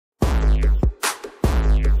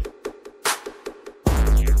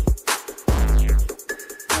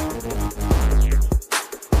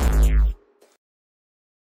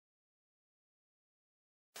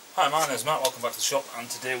Hi, my name is Matt, welcome back to the shop, and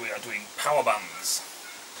today we are doing power bands.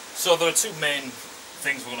 So there are two main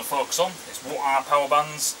things we're going to focus on. It's what are power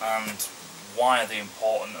bands and why are they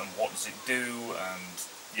important and what does it do, and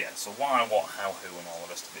yeah, so why, what, how, who and all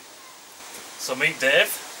the rest of it. So meet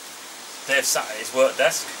Dave. Dave's sat at his work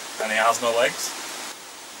desk and he has no legs.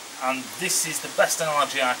 And this is the best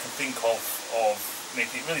analogy I can think of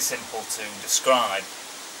making it really simple to describe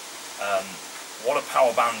what a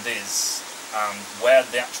power band is and where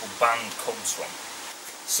the actual band comes from.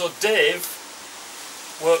 So Dave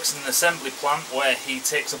works in an assembly plant where he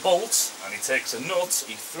takes a bolt and he takes a nut,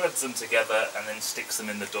 he threads them together and then sticks them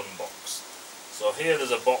in the done box. So here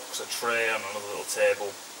there's a box, a tray and another little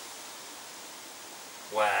table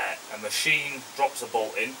where a machine drops a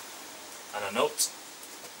bolt in and a nut.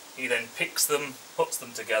 He then picks them, puts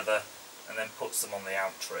them together and then puts them on the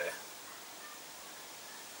out tray.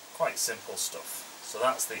 Quite simple stuff. So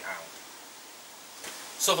that's the out.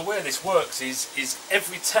 So the way this works is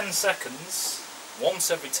every 10 seconds,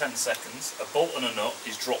 once every 10 seconds, a bolt and a nut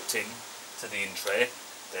is dropped in to the in tray.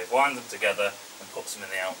 They wind them together and puts them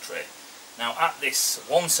in the out tray. Now at this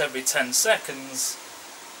once every 10 seconds,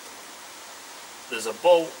 there's a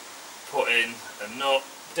bolt put in, a nut,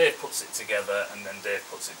 Dave puts it together and then Dave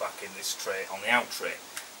puts it back in this tray on the out tray.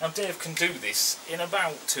 Now Dave can do this in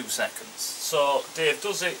about 2 seconds. So Dave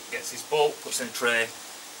does it, gets his bolt, puts it in a tray,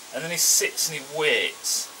 and then he sits and he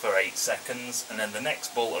waits for 8 seconds and then the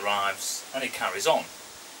next bolt arrives and he carries on.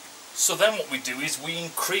 So then what we do is we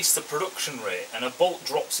increase the production rate and a bolt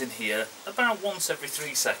drops in here about once every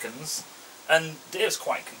 3 seconds, and Dave's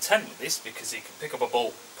quite content with this because he can pick up a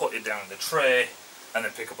bolt, put it down in the tray and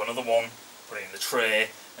then pick up another one, put it in the tray,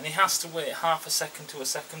 and he has to wait half a second to a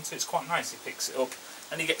second, so it's quite nice. He picks it up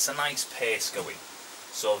and he gets a nice pace going.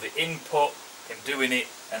 So the input, him doing it,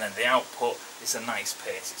 and then the output is a nice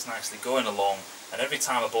pace. It's nicely going along, and every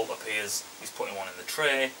time a bolt appears he's putting one in the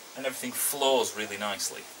tray and everything flows really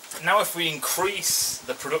nicely. Now if we increase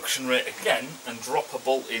the production rate again and drop a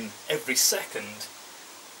bolt in every second,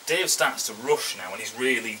 Dave starts to rush now and he's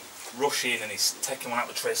really rushing and he's taking one out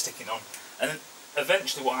of the tray, sticking on, and then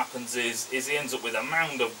eventually what happens is he ends up with a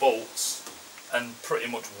mound of bolts and pretty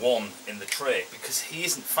much one in the tray because he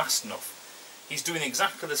isn't fast enough. He's doing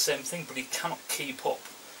exactly the same thing but he cannot keep up.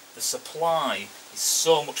 The supply is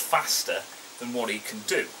so much faster than what he can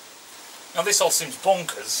do. Now this all seems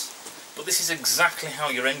bonkers, but this is exactly how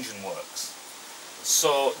your engine works.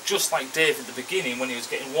 So just like Dave at the beginning when he was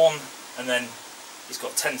getting one and then he's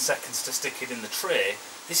got 10 seconds to stick it in the tray,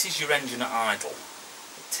 this is your engine at idle.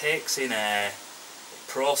 It takes in air, it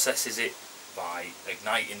processes it by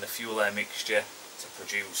igniting the fuel-air mixture to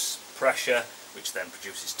produce pressure, which then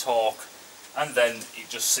produces torque, and then it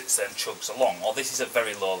just sits there and chugs along. Or this is at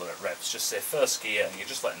very low revs, just say first gear and you're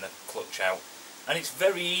just letting the clutch out, and it's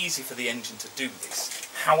very easy for the engine to do this.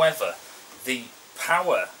 However, the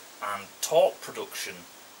power and torque production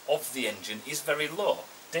of the engine is very low.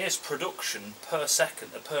 Dave's production per second,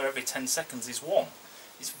 per every 10 seconds is 1.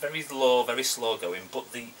 It's very low, very slow going, but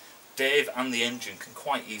Dave and the engine can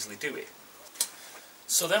quite easily do it.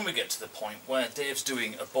 So then we get to the point where Dave's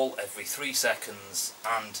doing a bolt every 3 seconds,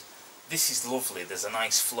 and this is lovely. There's a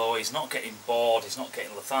nice flow, he's not getting bored, he's not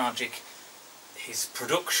getting lethargic. His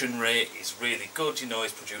production rate is really good, you know,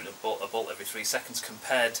 he's producing a bolt every 3 seconds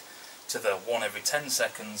compared to the one every 10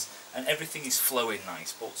 seconds, and everything is flowing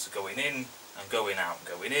nice. Bolts are going in and going out,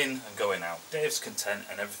 going in and going out. Dave's content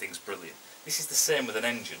and everything's brilliant. This is the same with an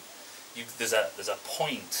engine. There's a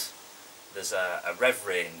point, there's a rev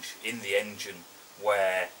range in the engine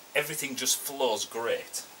where everything just flows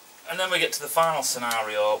great. And then we get to the final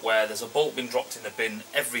scenario where there's a bolt being dropped in the bin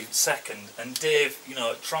every second and Dave, you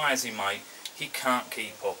know, try as he might, he can't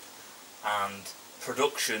keep up and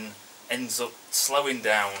production ends up slowing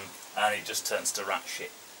down and it just turns to rat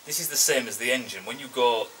shit. This is the same as the engine. When you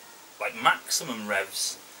go like maximum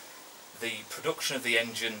revs, the production of the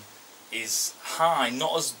engine is high,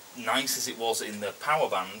 not as nice as it was in the power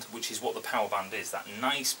band, which is what the power band is, that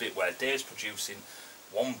nice bit where Dave's producing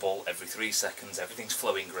one bolt every 3 seconds, everything's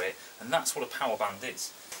flowing great, and that's what a power band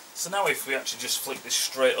is. So now if we actually just flick this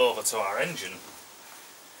straight over to our engine,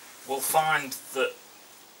 we'll find that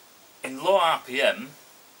in low RPM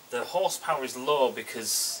the horsepower is low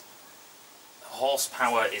because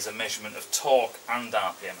horsepower is a measurement of torque and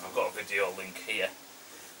RPM. I've got a video link here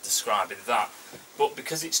describing that, but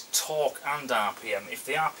because it's torque and RPM, if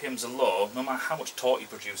the RPMs are low, no matter how much torque you're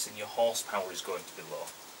producing, your horsepower is going to be low.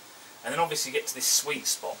 And then obviously you get to this sweet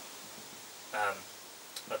spot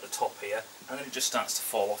at the top here, and then it just starts to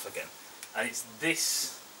fall off again. And it's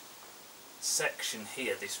this section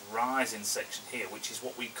here, this rising section here, which is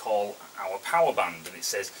what we call our power band, and it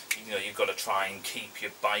says, you know, you've got to try and keep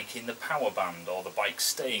your bike in the power band, or the bike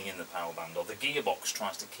staying in the power band, or the gearbox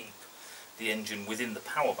tries to keep the engine within the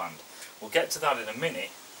power band. We'll get to that in a minute,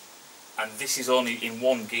 and this is only in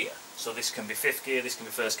one gear, so this can be fifth gear, this can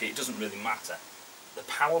be first gear, it doesn't really matter. The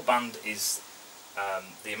power band is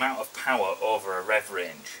the amount of power over a rev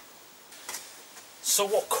range. So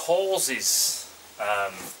what causes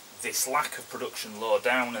this lack of production low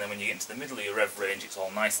down, and then when you get into the middle of your rev range it's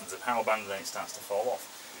all nice and there's a power band, and then it starts to fall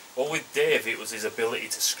off? Well, with Dave it was his ability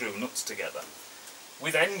to screw nuts together.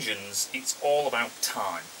 With engines it's all about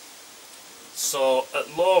time. So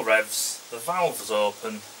at low revs the valve's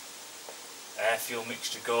open, air fuel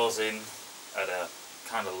mixture goes in at a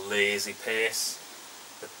kind of lazy pace,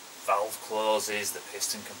 the valve closes, the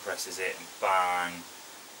piston compresses it, and bang,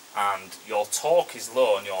 and your torque is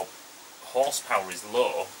low and your horsepower is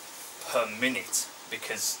low per minute,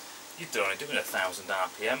 because you're only doing 1000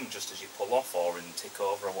 RPM just as you pull off or in tick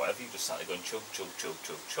over or whatever. You just start going chug, chug, chug,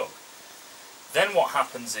 chug, chug. Then what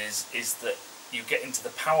happens is that you get into the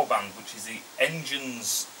power band, which is the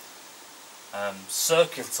engine's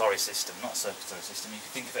circulatory system, not circulatory system, you can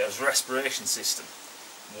think of it as respiration system,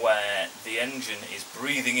 where the engine is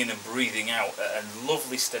breathing in and breathing out at a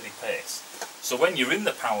lovely steady pace. So when you're in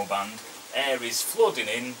the power band, air is flooding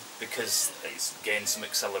in because it's gained some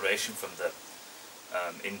acceleration from the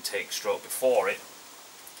intake stroke before it.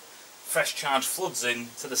 Fresh charge floods in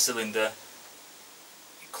to the cylinder,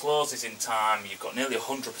 it closes in time, you've got nearly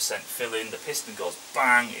 100% fill-in, the piston goes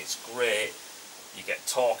bang, it's great, you get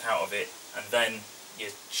torque out of it, and then you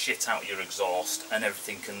shit out your exhaust and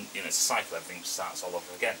everything can, you know, it's a cycle, everything starts all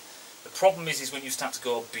over again. The problem is when you start to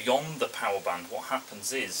go beyond the power band, what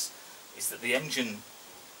happens is that the engine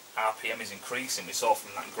RPM is increasing. We saw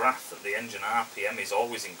from that graph that the engine RPM is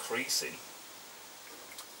always increasing.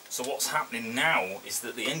 So what's happening now is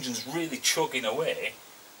that the engine's really chugging away,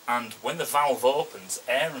 and when the valve opens,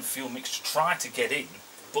 air and fuel mixture try to get in,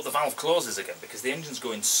 but the valve closes again because the engine's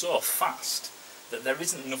going so fast that there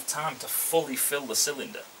isn't enough time to fully fill the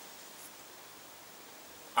cylinder.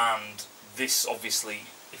 And this obviously,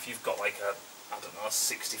 if you've got like a, I don't know,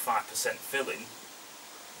 65% filling,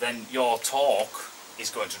 then your torque is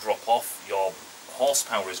going to drop off, your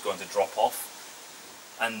horsepower is going to drop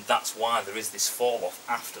off, and that's why there is this fall off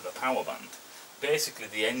after the power band. Basically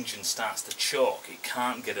the engine starts to choke, it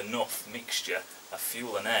can't get enough mixture of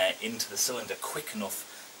fuel and air into the cylinder quick enough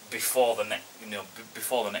before the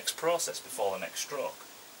before the next process, before the next stroke.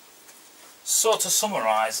 So to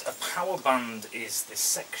summarise, a power band is this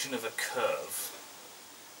section of a curve,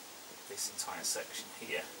 this entire section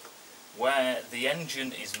here, where the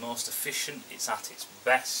engine is most efficient, it's at its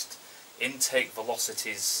best, intake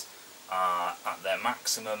velocities are at their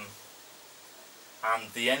maximum,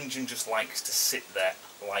 and the engine just likes to sit there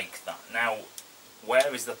like that. Now,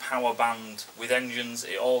 where is the power band with engines?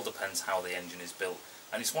 It all depends how the engine is built,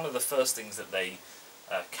 and it's one of the first things that they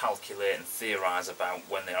calculate and theorise about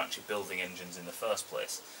when they're actually building engines in the first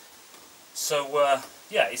place. So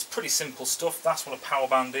yeah, it's pretty simple stuff. That's what a power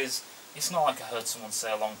band is. It's not like I heard someone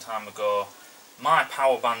say a long time ago, my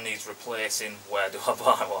power band needs replacing, where do I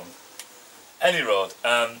buy one? Any road,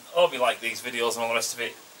 hope you like these videos and all the rest of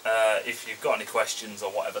it. If you've got any questions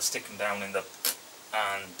or whatever, stick them down in the,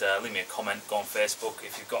 and leave me a comment, go on Facebook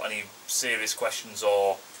if you've got any serious questions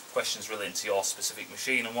or questions relating to your specific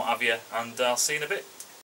machine and what have you, and I'll see you in a bit.